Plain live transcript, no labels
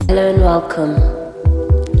Hello and welcome.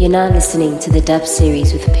 You're now listening to the dub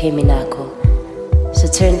series with Peminako. So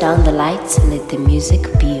turn down the lights and let the music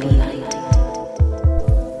be your light.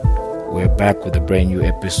 We're back with a brand new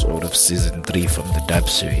episode of season 3 from the dub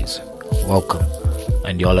series. Welcome,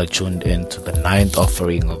 and y'all are tuned in to the 9th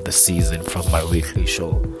offering of the season from my weekly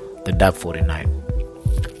show, the Dub 49.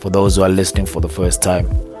 For those who are listening for the first time,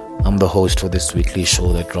 I'm the host for this weekly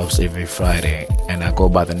show that drops every Friday, and I go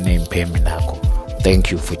by the name Peminako.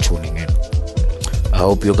 Thank you for tuning in. I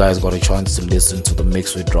hope you guys got a chance to listen to the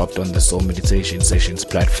mix we dropped on the Soul Meditation Sessions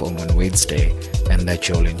platform on Wednesday, and that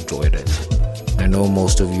y'all enjoyed it. I know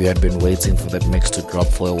most of you had been waiting for that mix to drop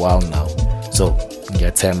for a while now, so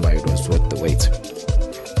get time by it was worth the wait.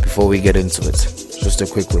 Before we get into it, just a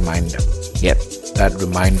quick reminder. Yep, that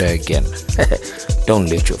reminder again. Don't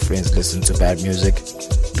let your friends listen to bad music.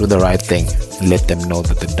 Do the right thing and let them know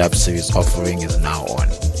that the dub series offering is now on.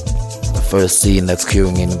 The first scene that's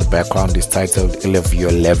queuing in the background is titled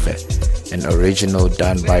Leve, an original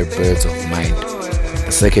done by Birds of Mind.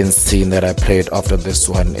 The second scene that I played after this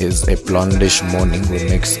one is a Blondish morning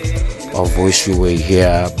remix of Wish You Were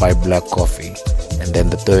Here by Black Coffee. And then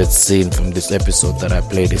the third scene from this episode that I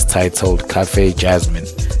played is titled Café Jasmin,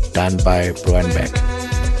 done by Braunbeck.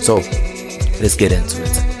 So, let's get into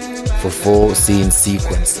it. For full scene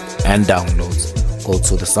sequence and downloads, go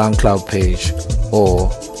to the SoundCloud page or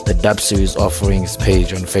the Dub Series Offerings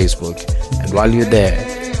page on Facebook. And while you're there,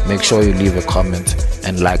 make sure you leave a comment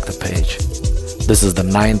and like the page. This is the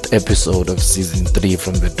 9th episode of season 3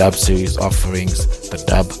 from the Dub Series Offerings, the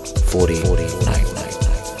Dub 49.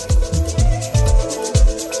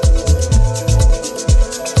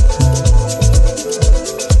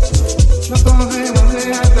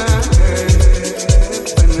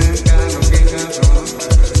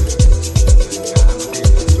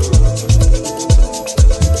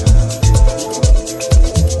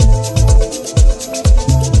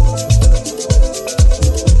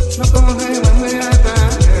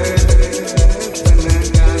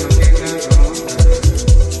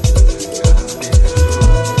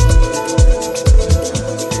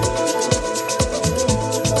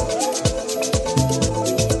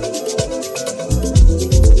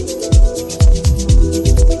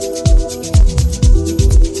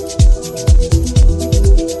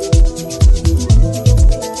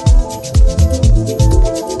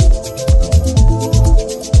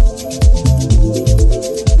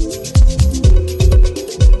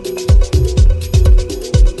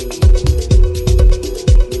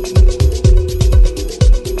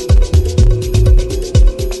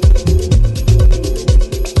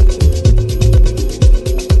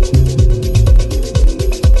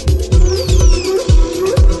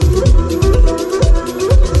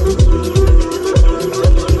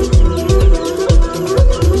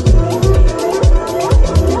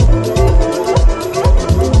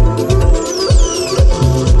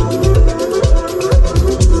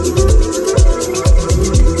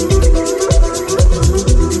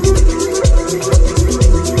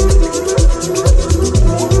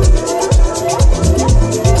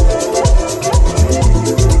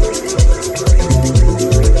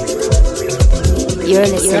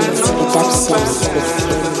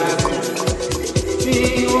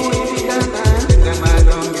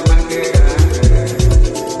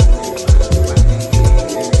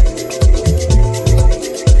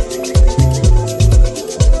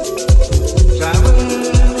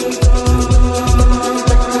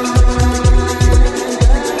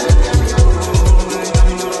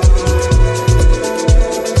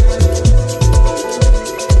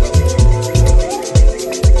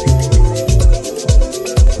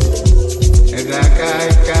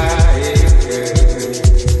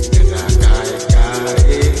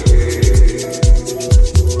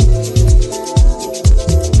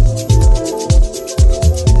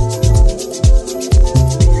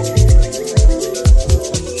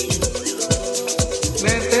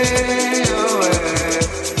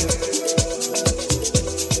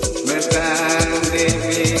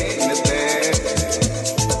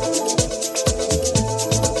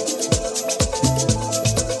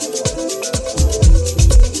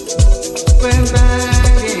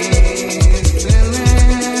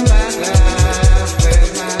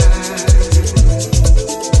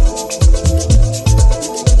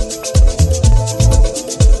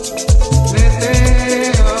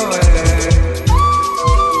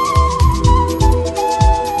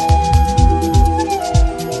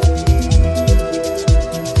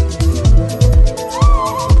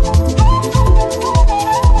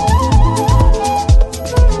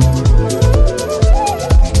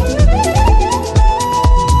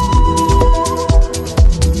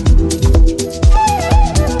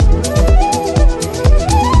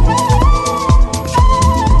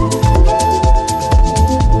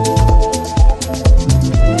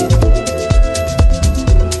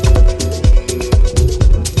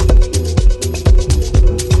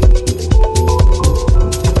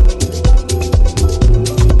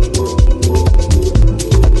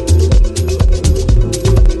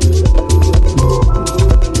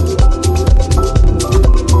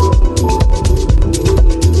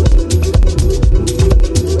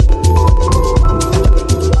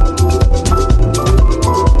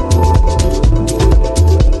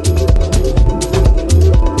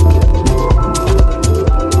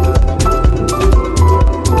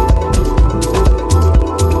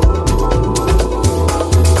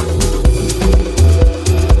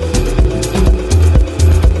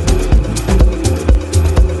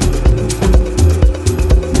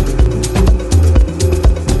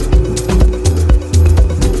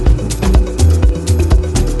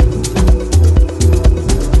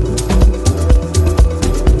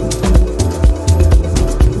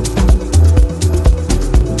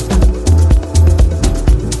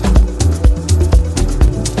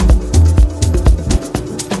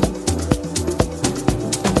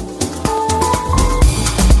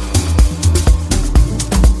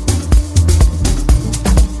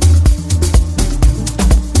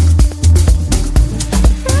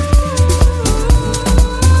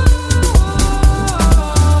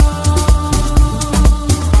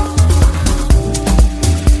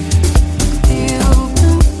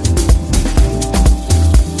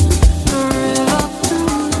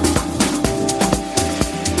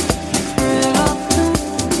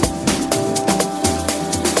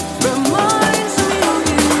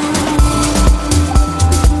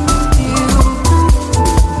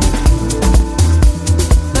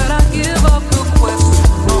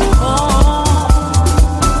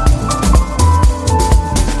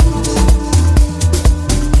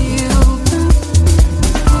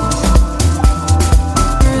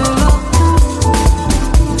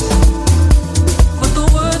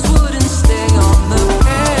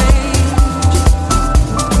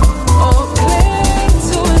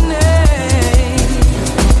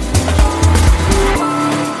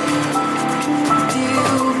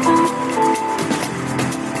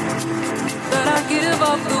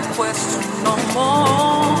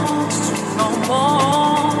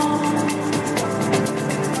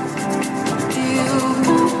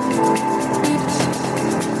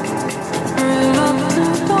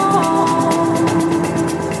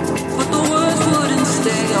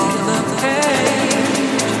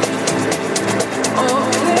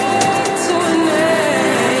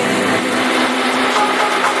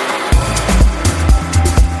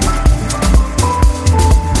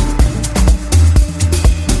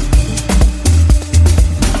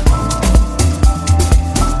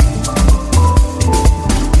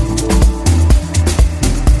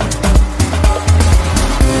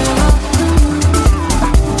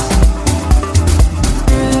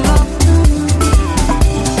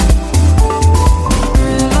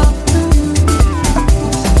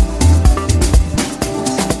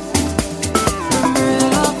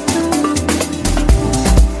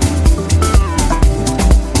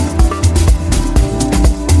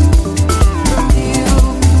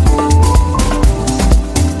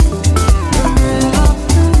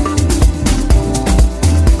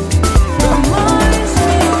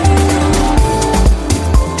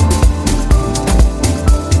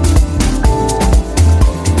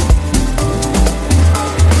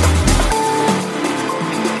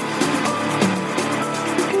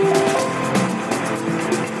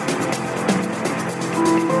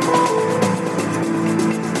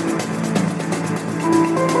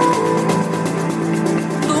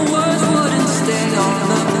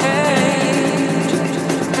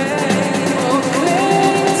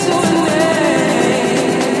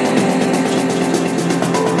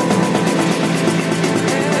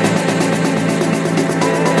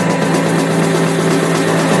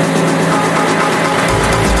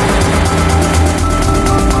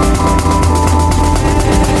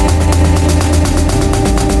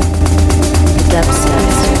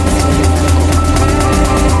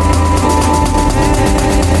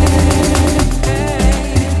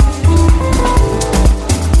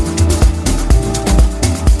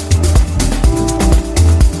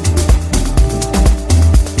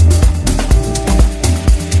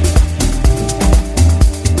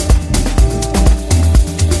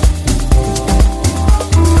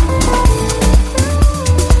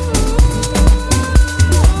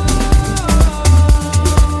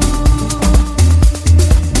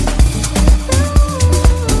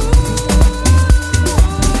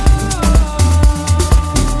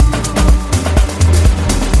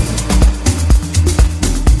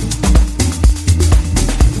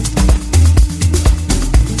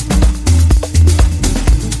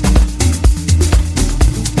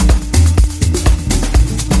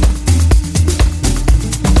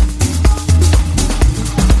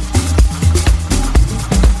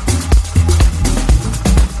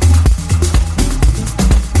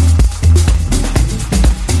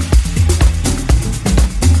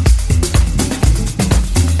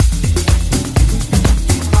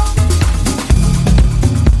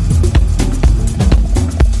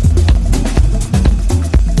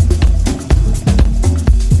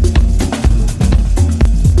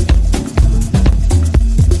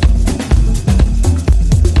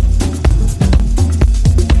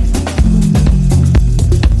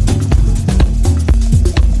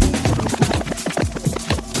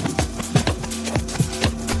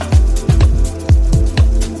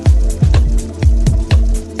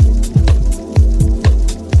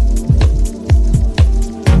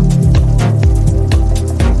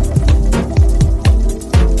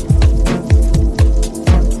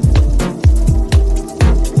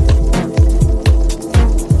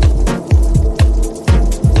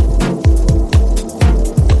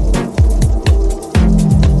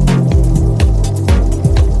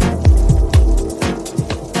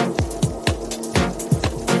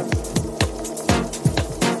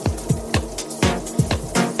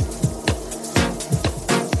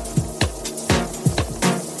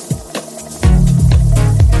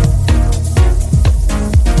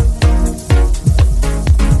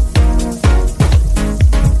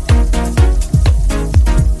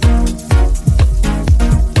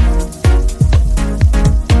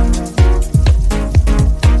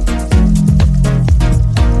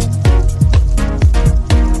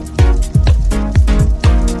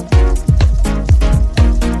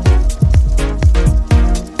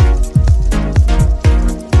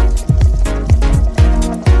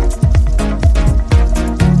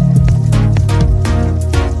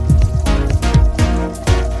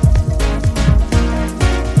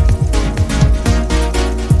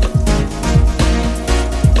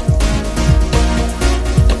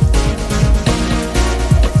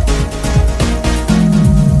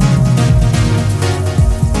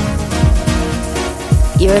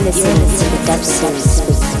 listening to the Dub Series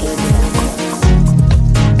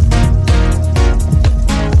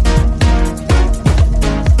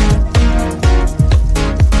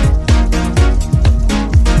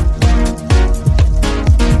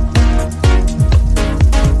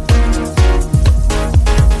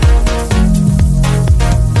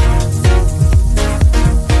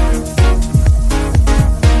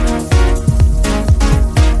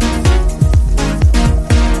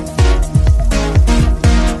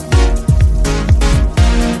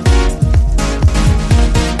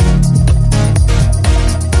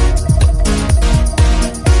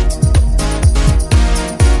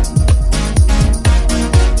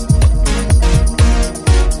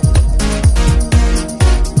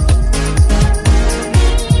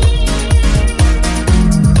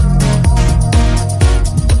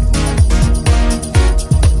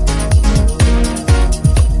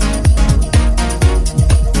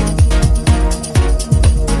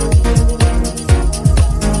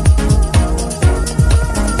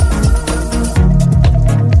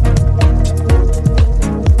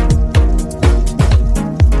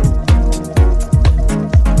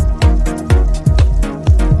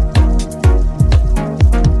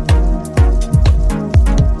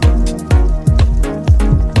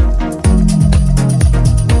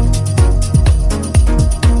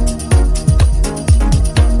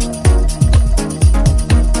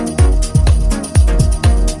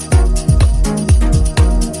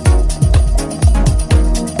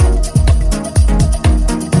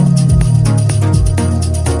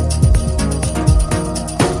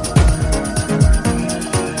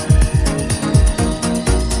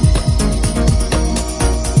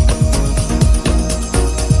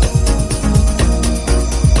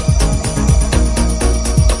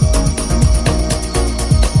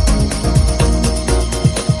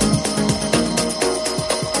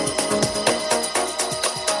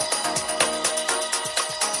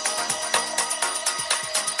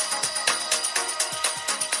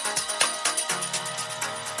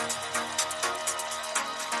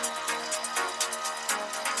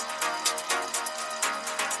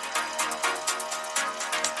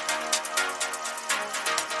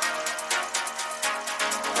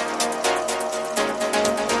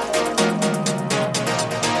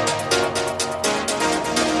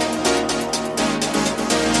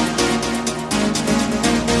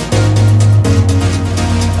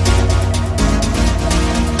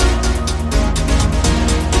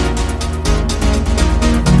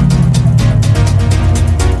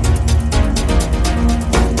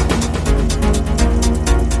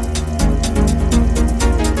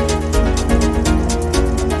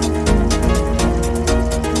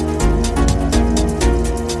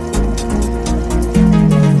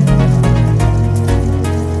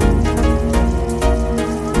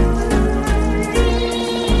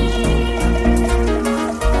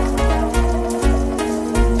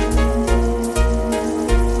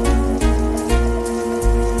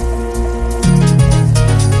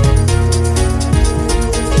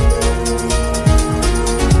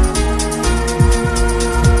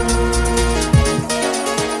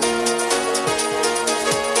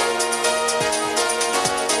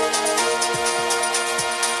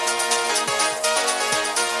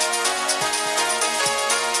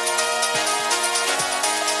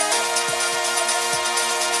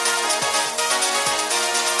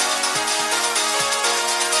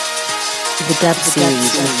with the Dub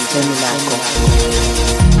Series with Terminaco.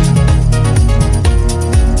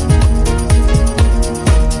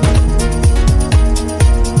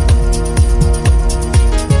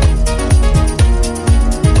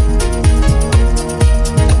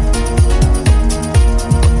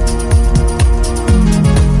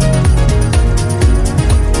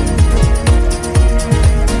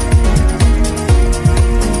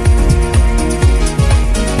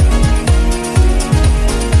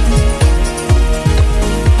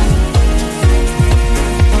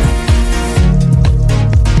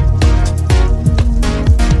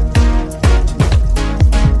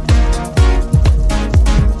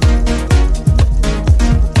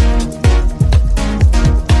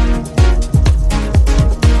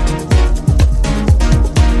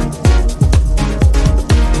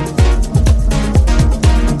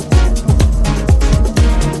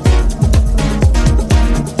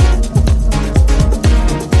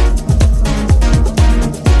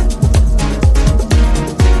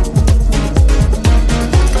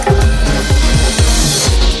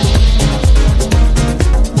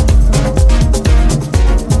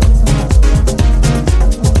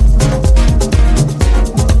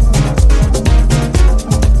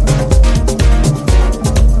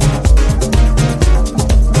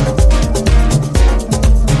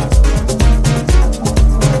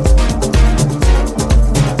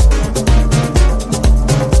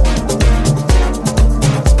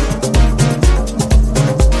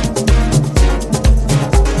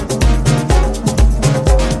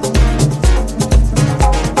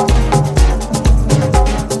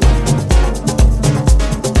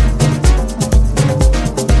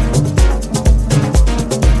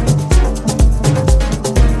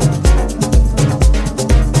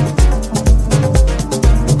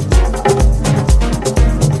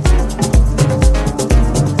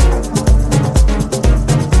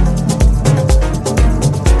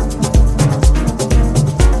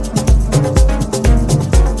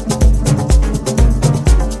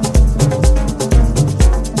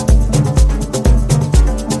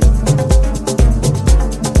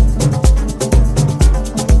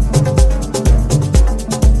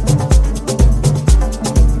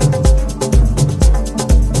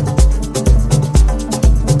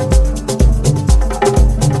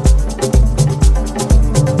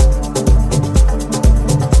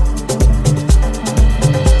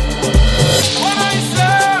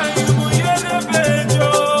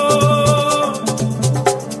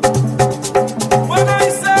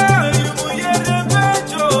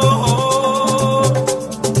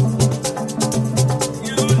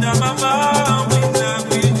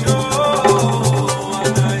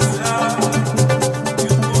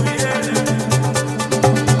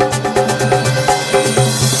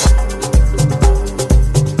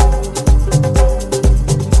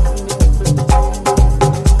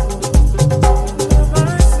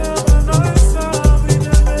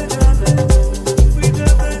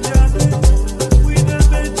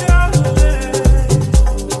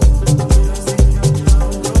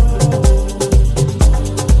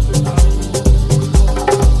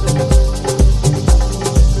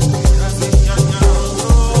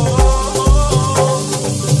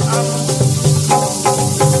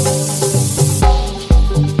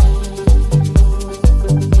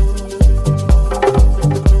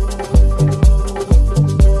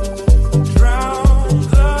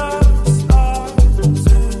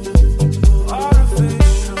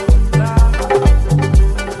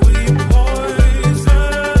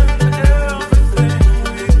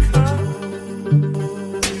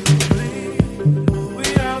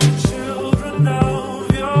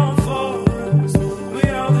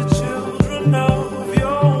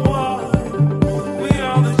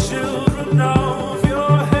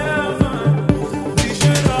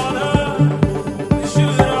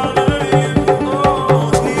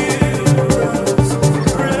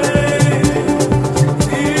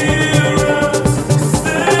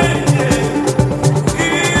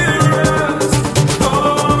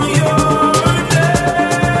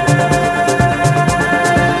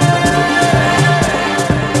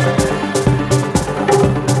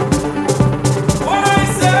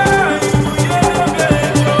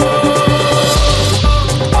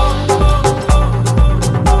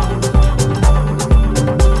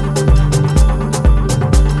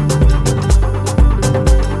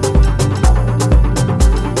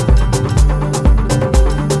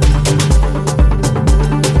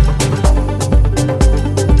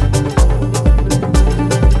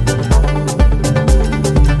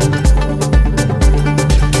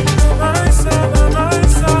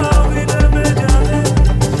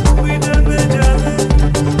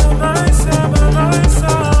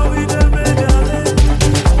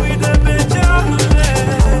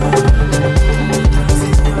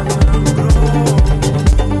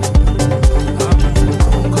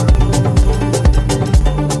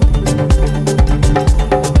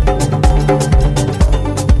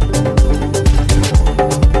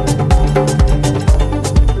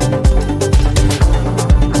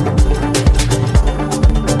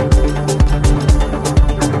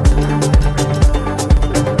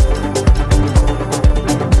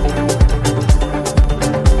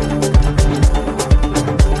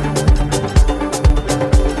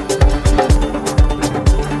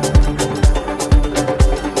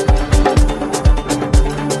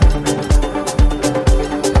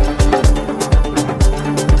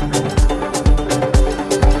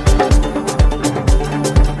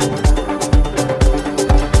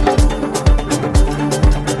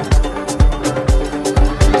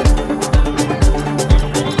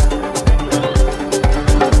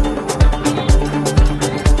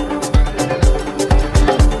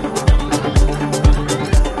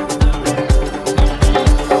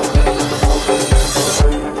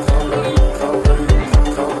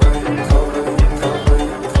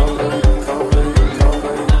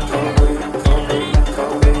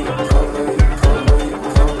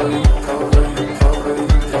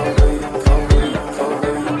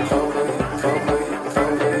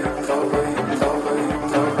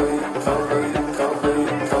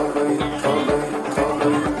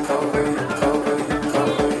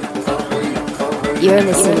 You're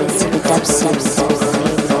listening to the Dub Series.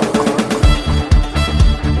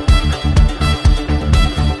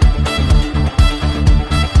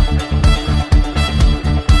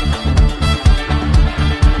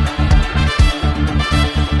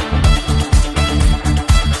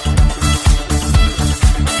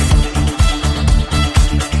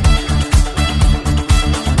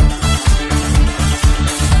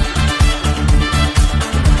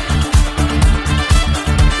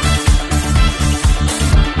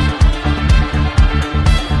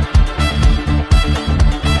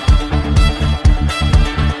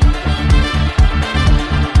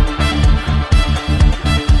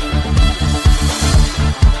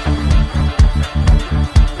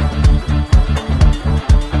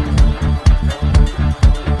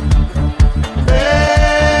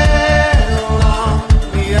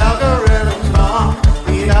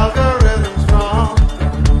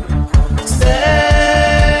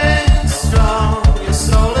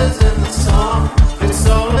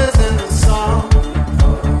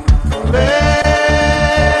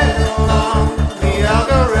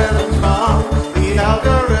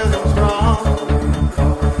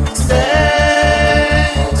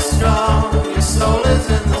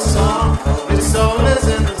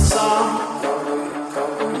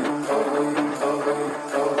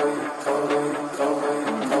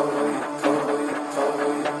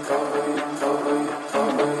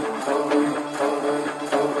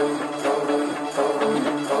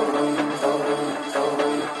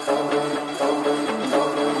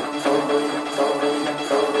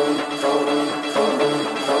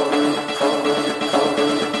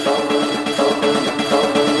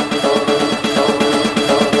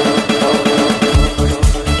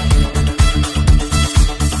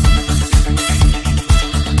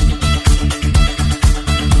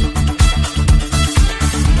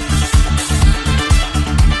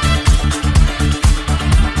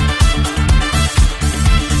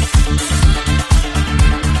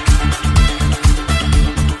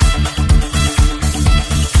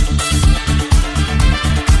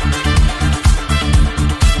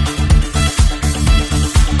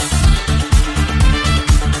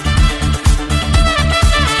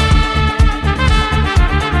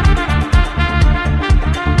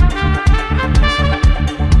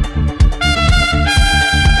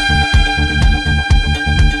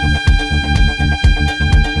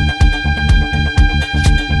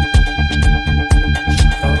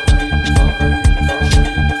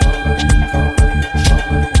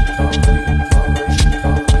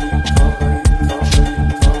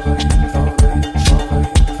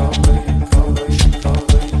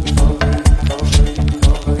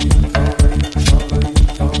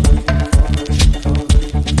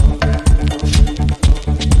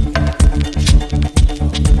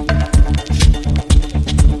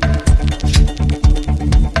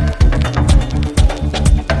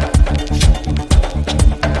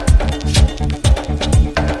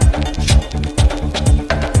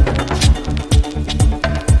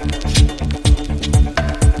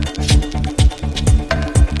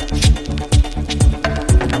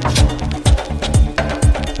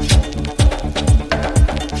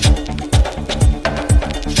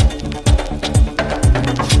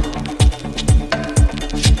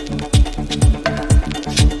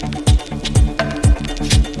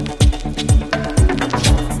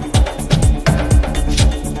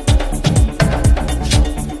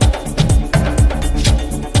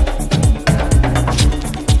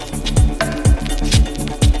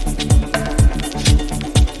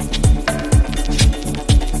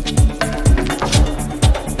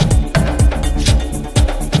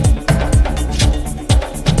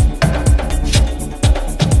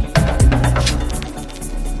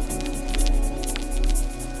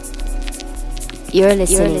 You're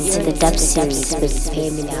listening to the Dub Series with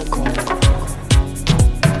Payment Alcohol.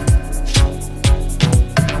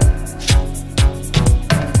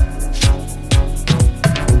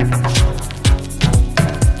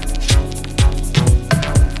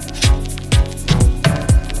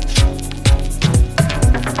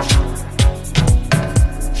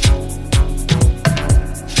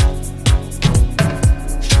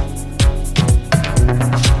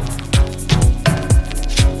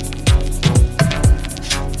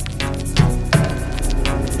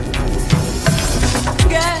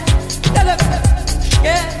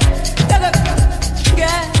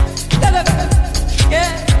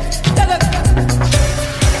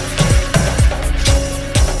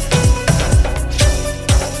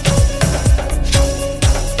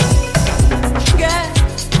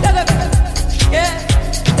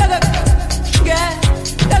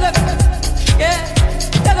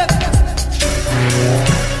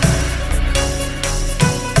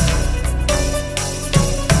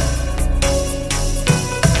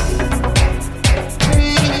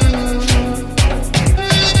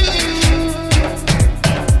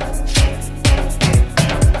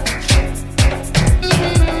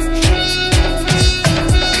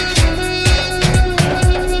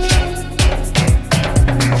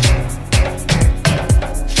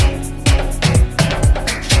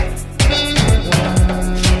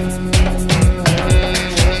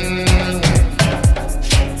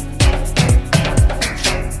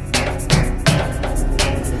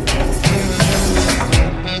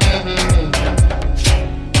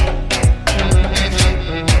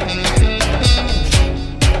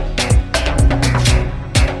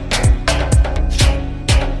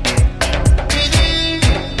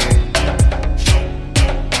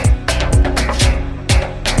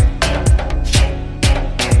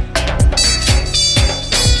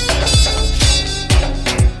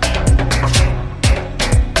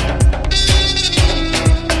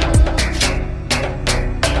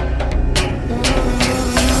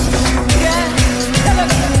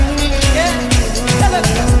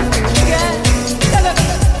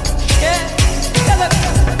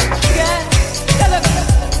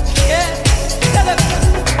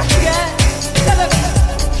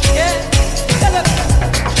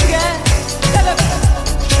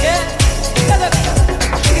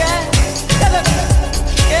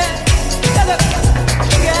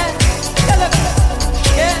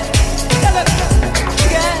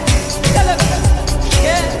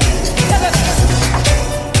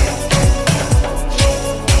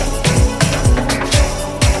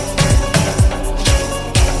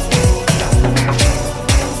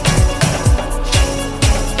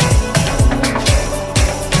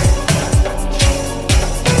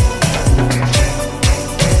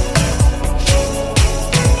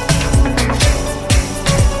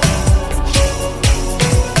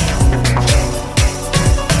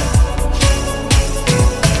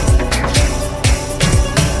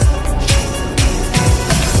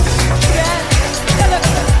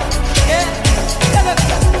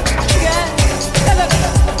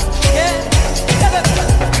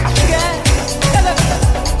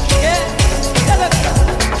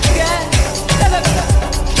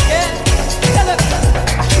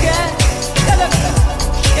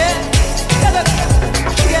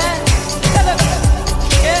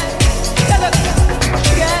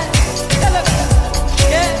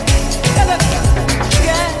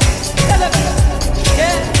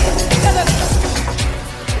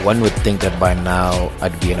 One would think that by now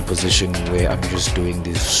I'd be in a position where I'm just doing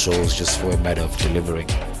these shows just for a matter of delivering.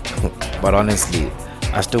 But honestly,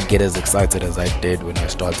 I still get as excited as I did when I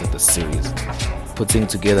started the series. Putting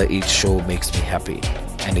together each show makes me happy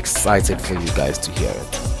and excited for you guys to hear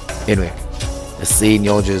it. Anyway, the scene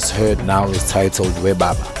y'all just heard now is titled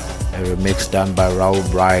Webaba, a remix done by Raul,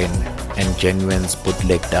 Bryan and Genuine's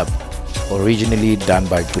Bootleg dub, originally done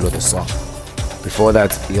by Culoe the song. Before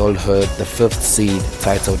that, y'all heard the fifth seed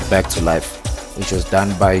titled Back to Life, which was done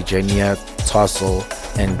by Jenia, Tarsol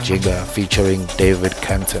and Jinga featuring David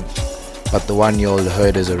Cantan. But the one y'all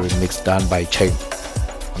heard is a remix done by Chaim.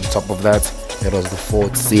 On top of that, there was the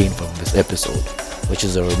fourth scene from this episode, which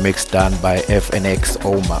is a remix done by FNX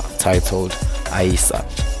Omar titled Aisa.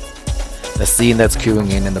 The scene that's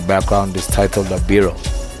queuing in the background is titled Abiro,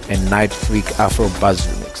 a Nitefreak Afro buzz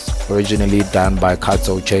remix, originally done by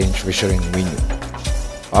Kato featuring Winyo.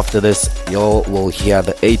 After this, y'all will hear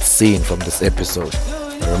the 8th scene from this episode,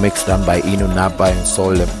 a remix done by Enoo, Napa and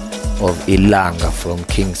Soulem of Ilanga from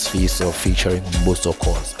King Sfiso featuring Mbuso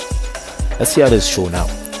Khoza. Let's hear this show now.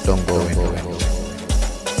 Don't go anywhere.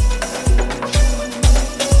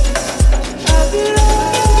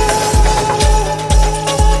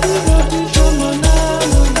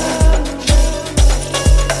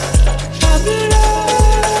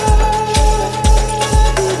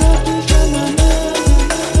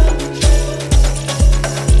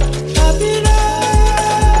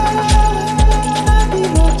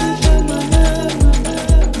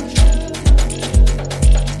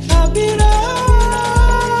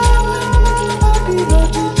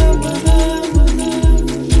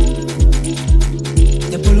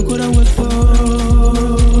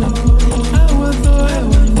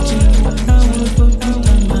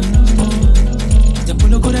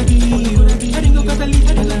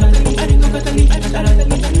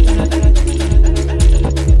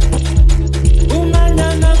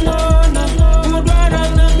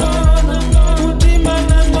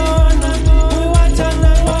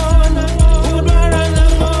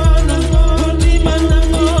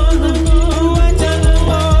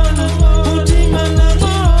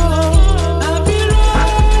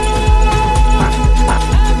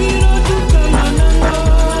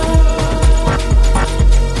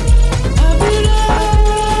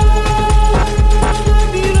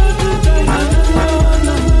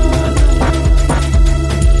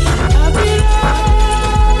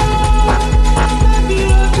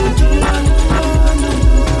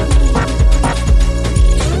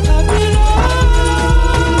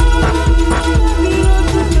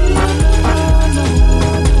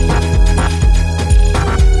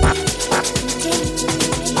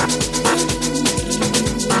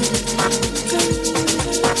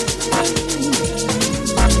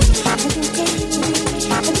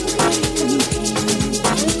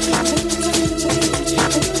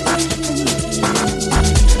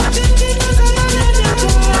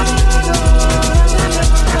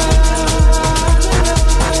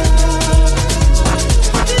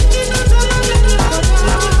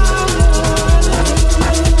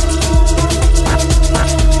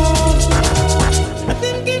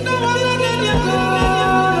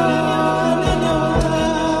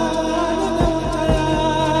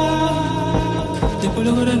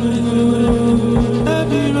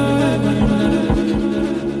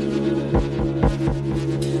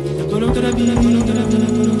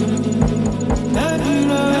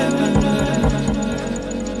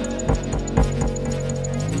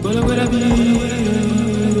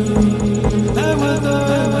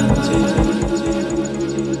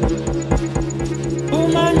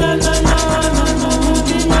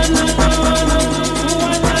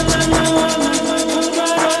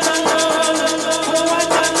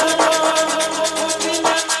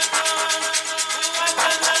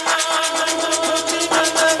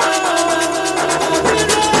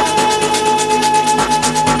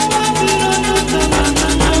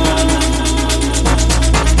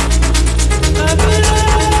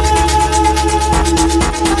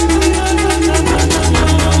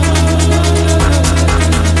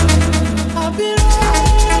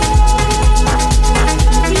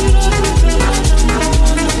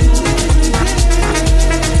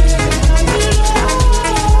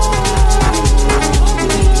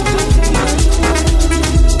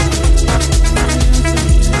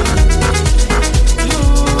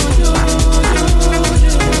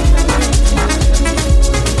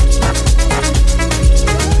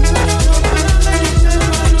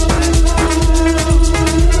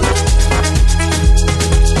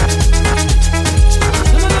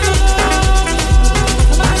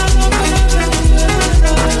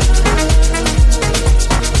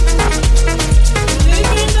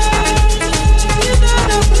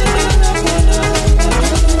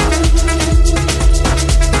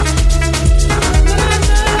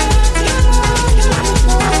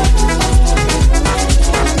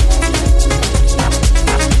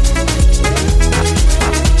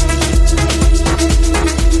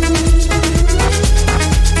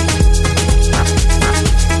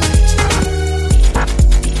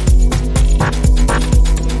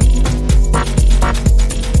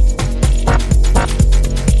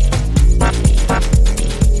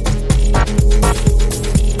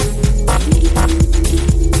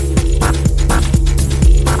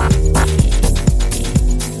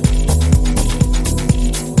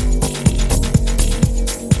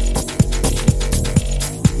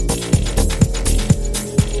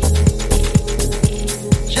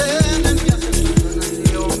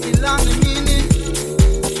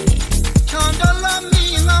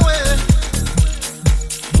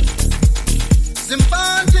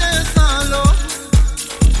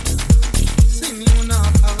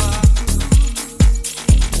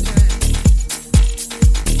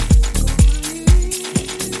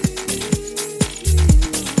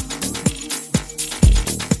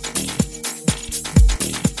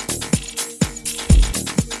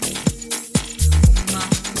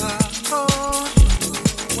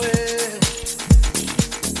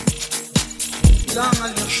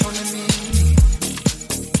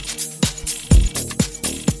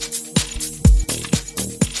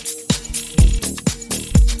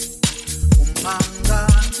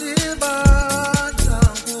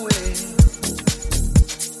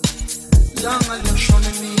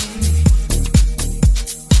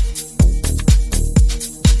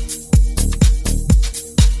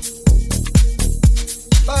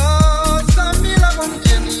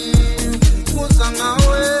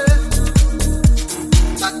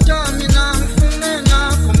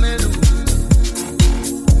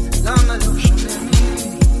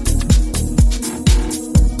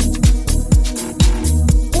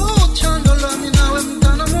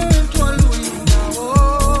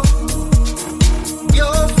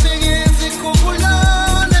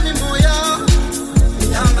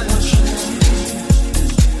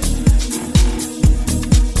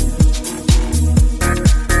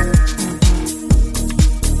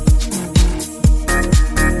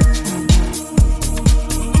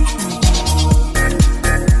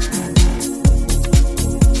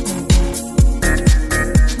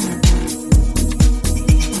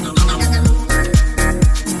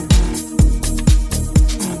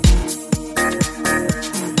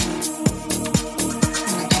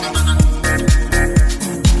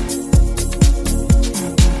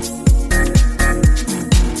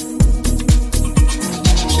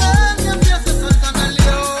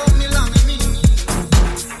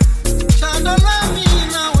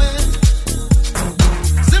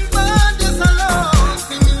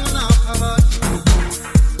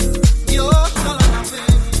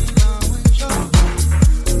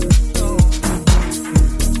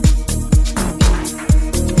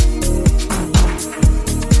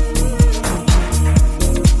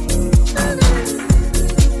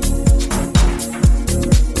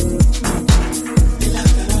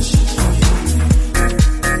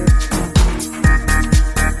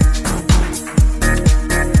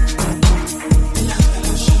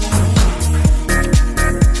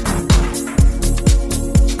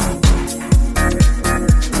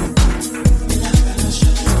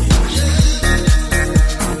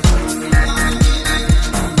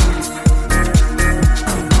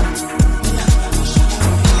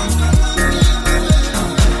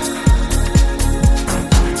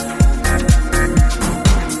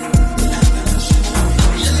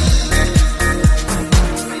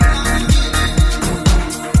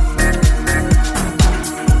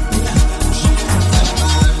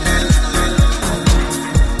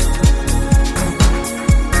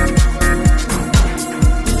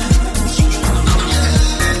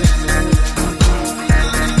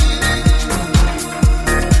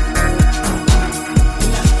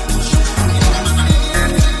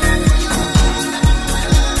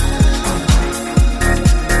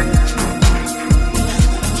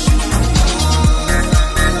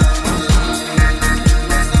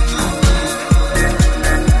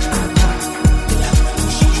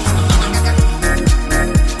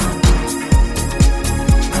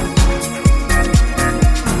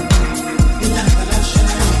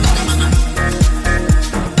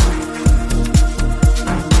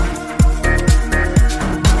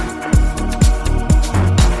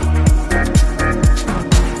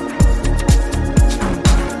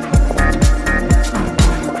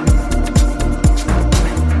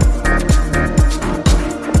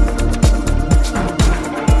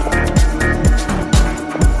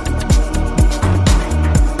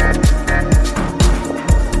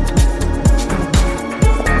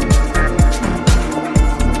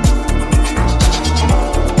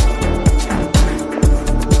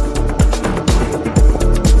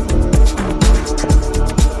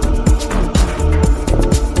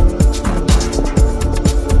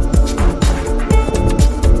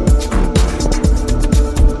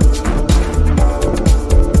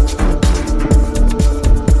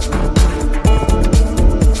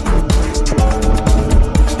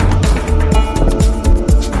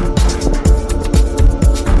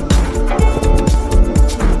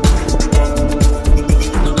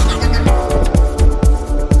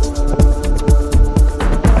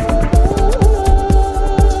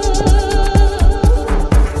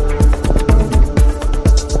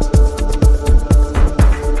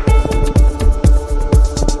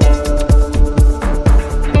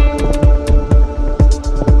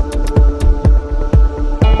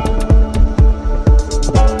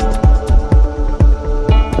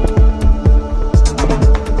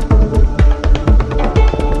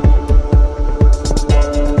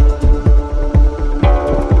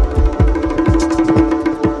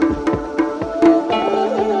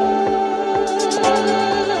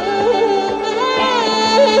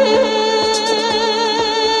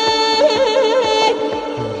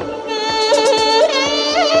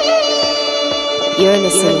 You're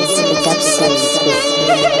listening to the Depth Series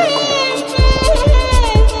with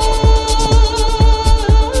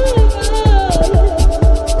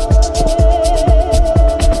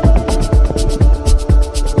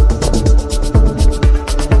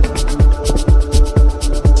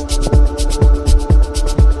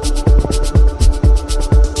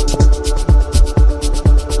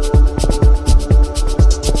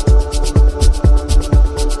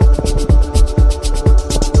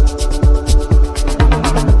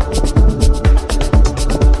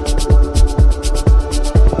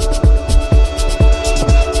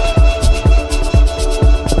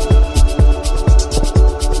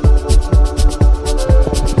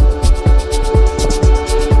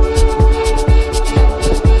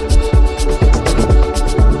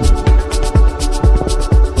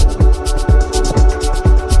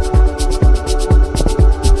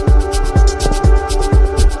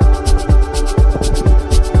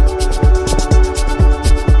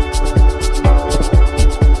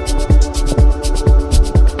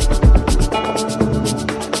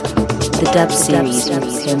Dub Series with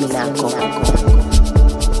Terminaco.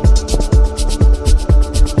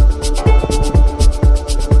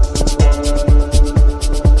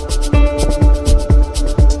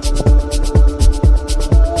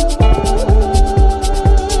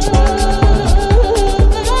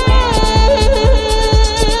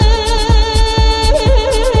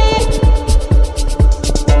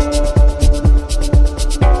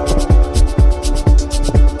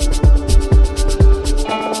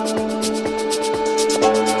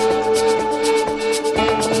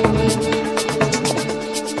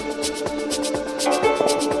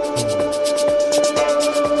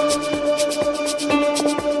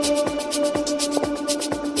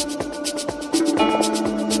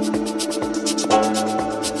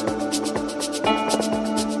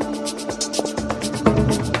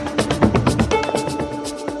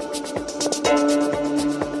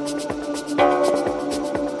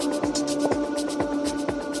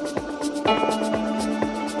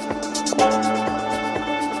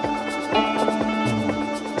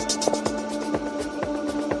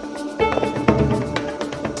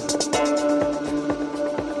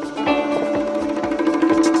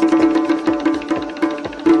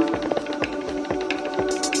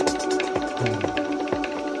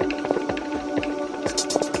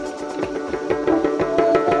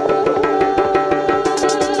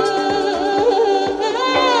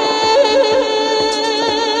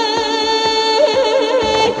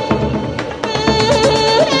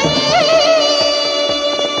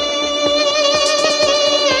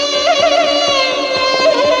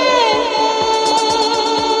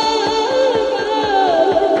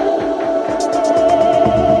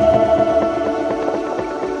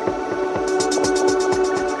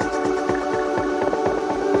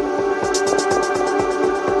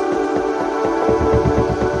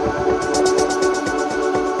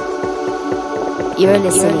 You're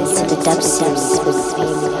listening to the Dub Series with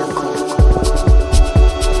Terminaco.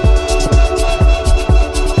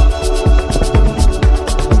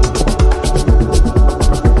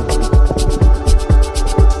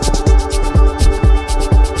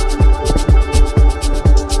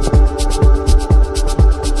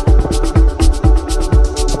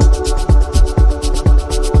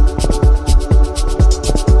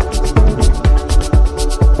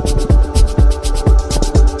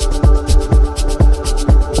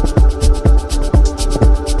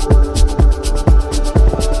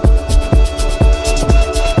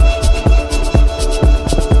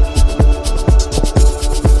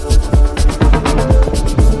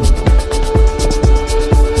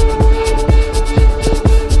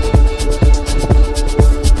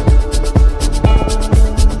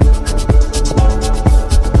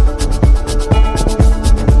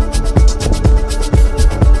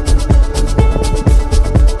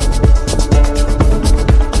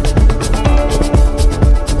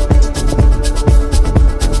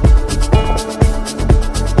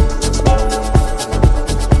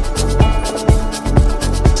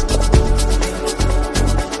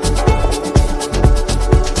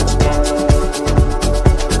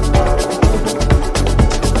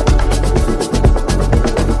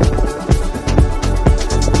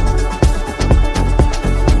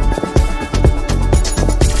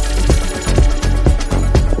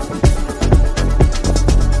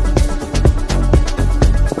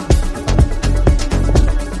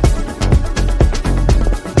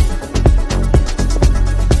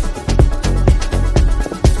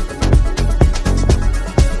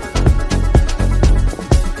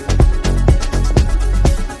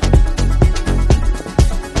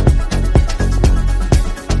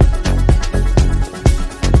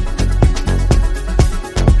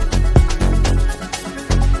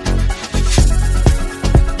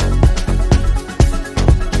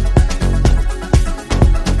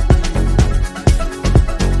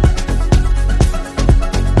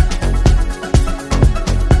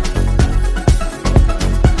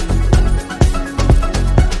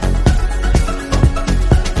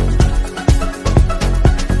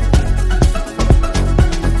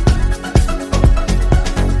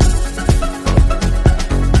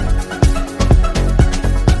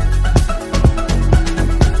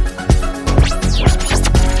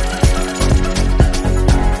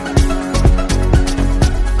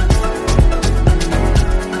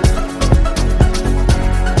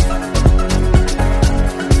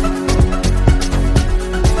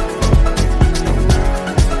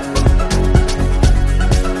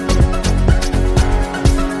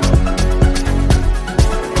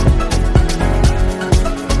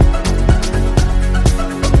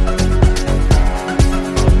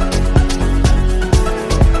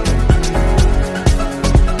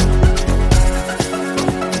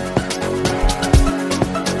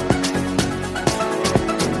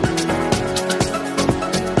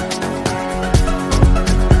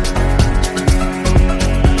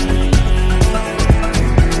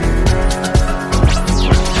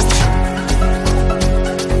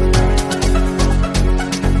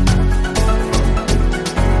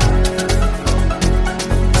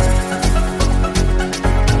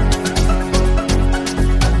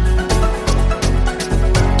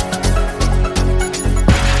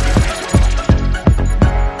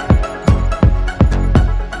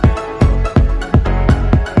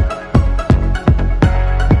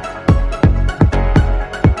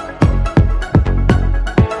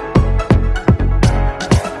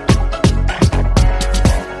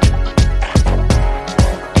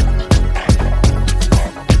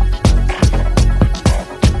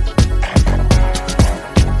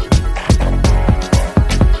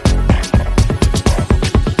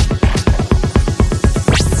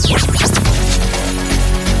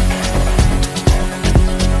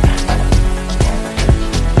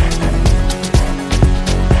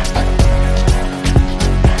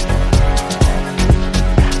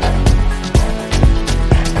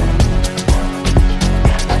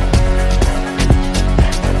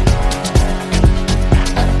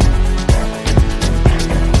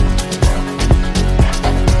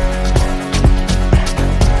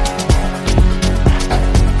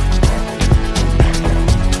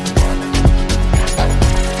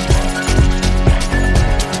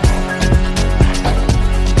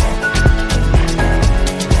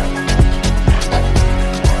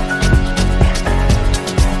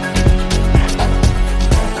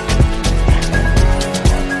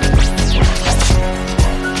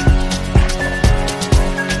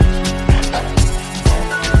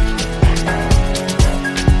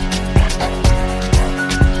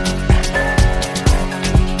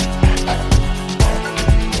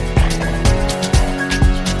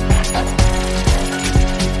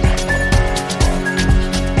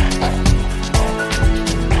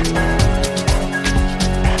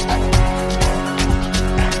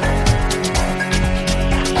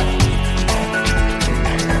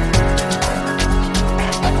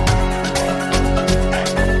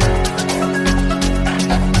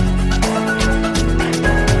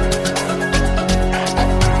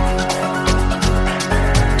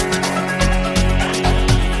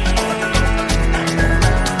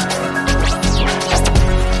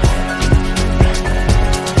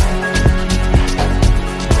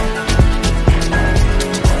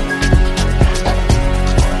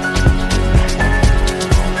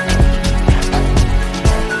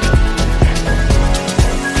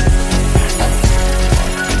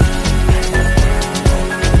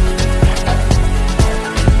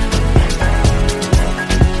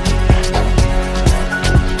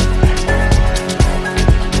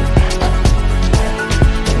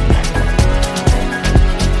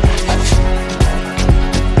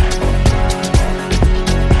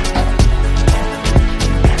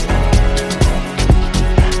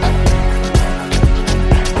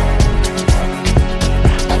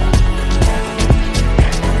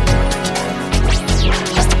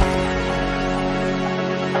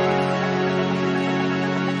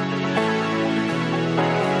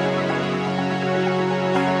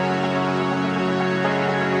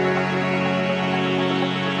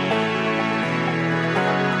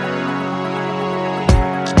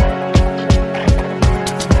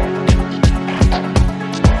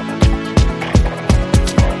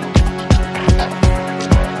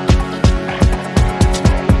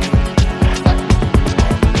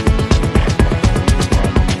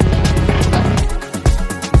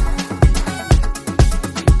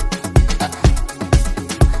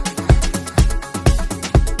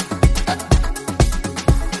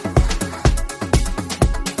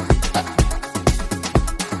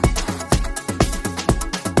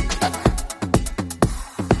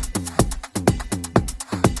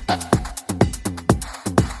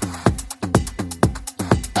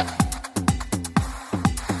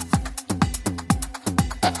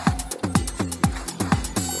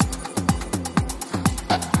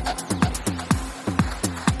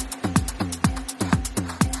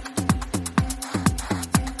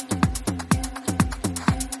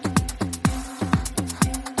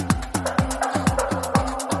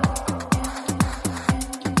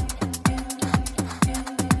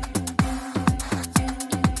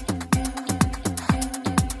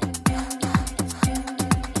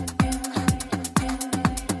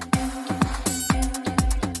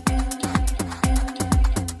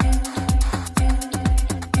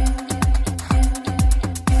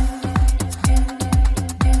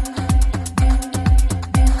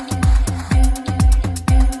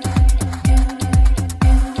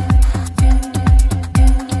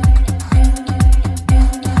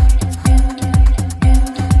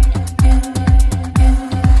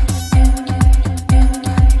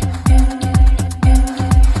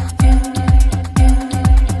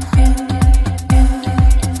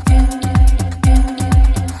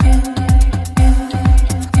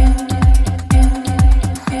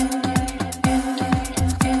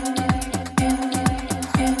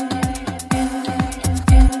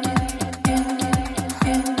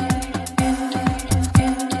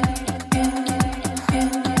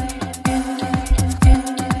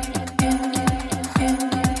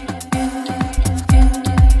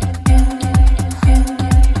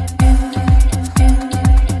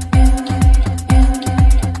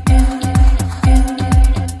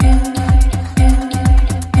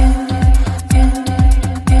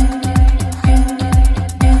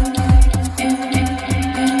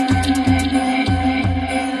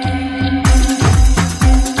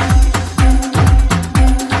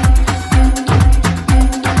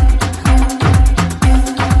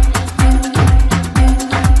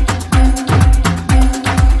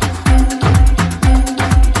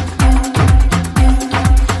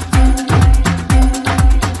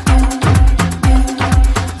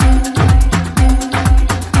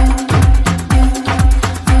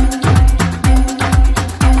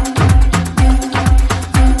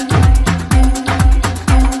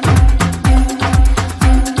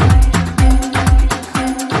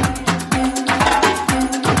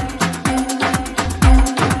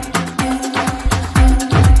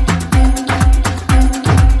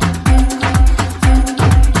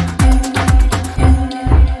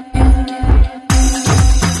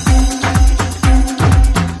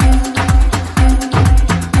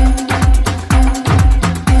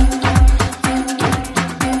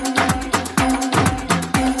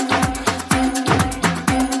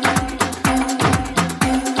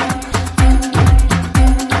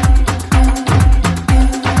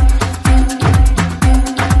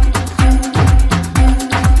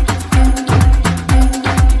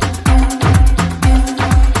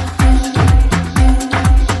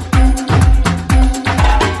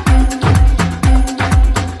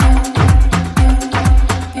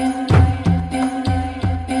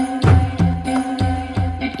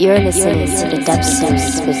 You're listening to the Dub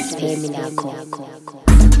Series with Peminako.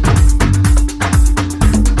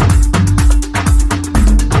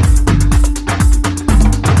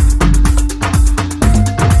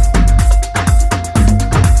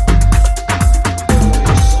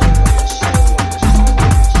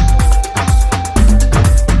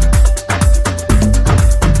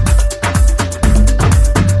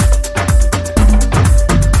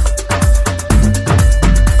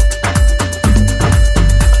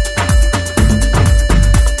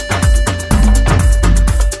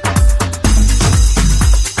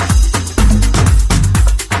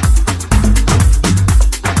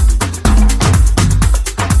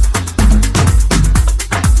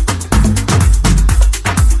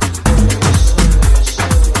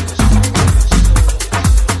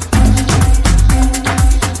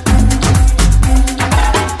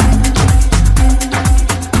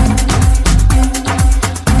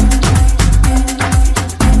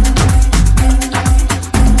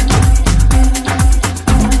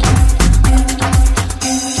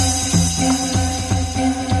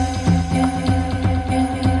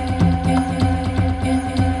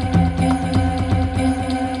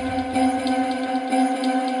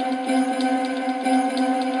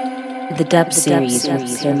 The Dub Series with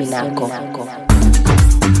Peminako.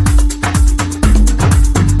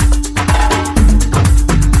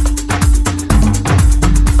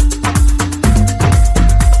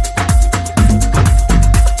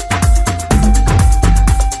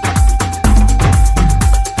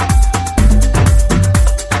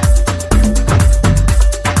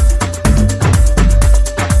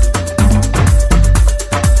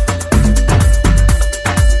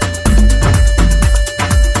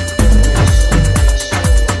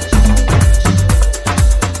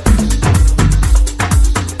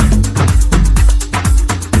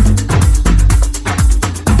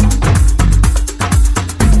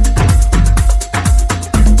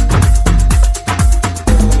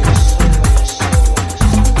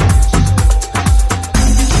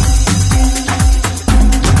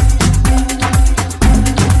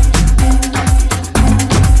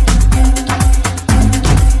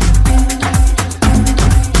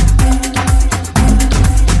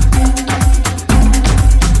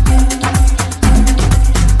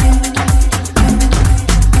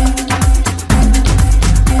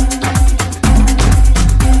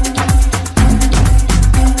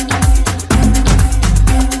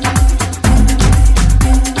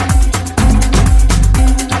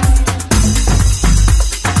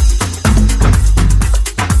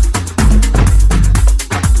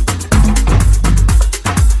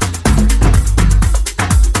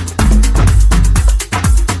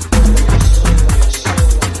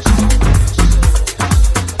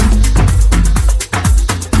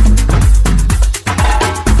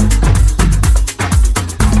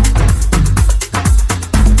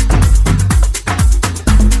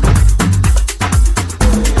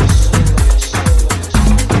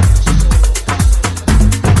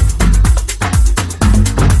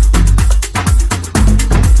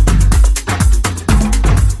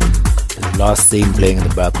 Last theme playing in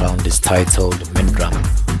the background is titled Mindrum,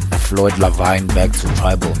 a Floyd Lavine back to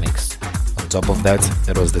tribal mix. On top of that,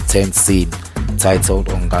 it was the 10th scene titled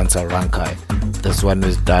Onganta Rankai. This one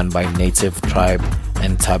was done by Native Tribe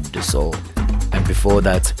and Tarsol. And before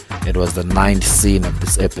that, it was the 9th scene of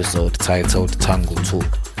this episode titled Tango 2,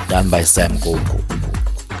 done by Sam Goku.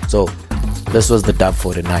 So, this was the Dub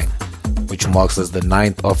 49, which marks as the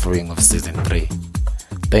 9th offering of Season 3.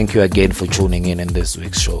 Thank you again for tuning in this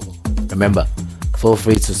week's show. Remember, feel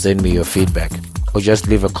free to send me your feedback or just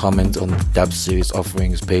leave a comment on the Dub Series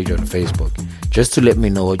Offerings page on Facebook just to let me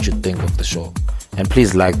know what you think of the show. And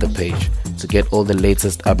please like the page to get all the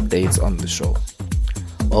latest updates on the show.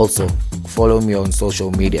 Also, follow me on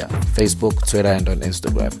social media, Facebook, Twitter and on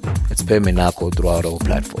Instagram. It's Peminako throughout all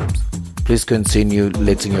platforms. Please continue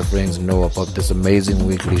letting your friends know about this amazing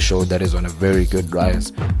weekly show that is on a very good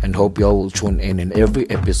rise, and hope you all will tune in every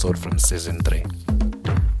episode from Season 3.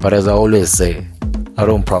 But as I always say, I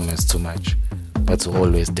don't promise too much, but to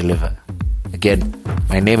always deliver. Again,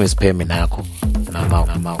 my name is Peminako, and I'm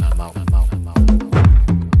out.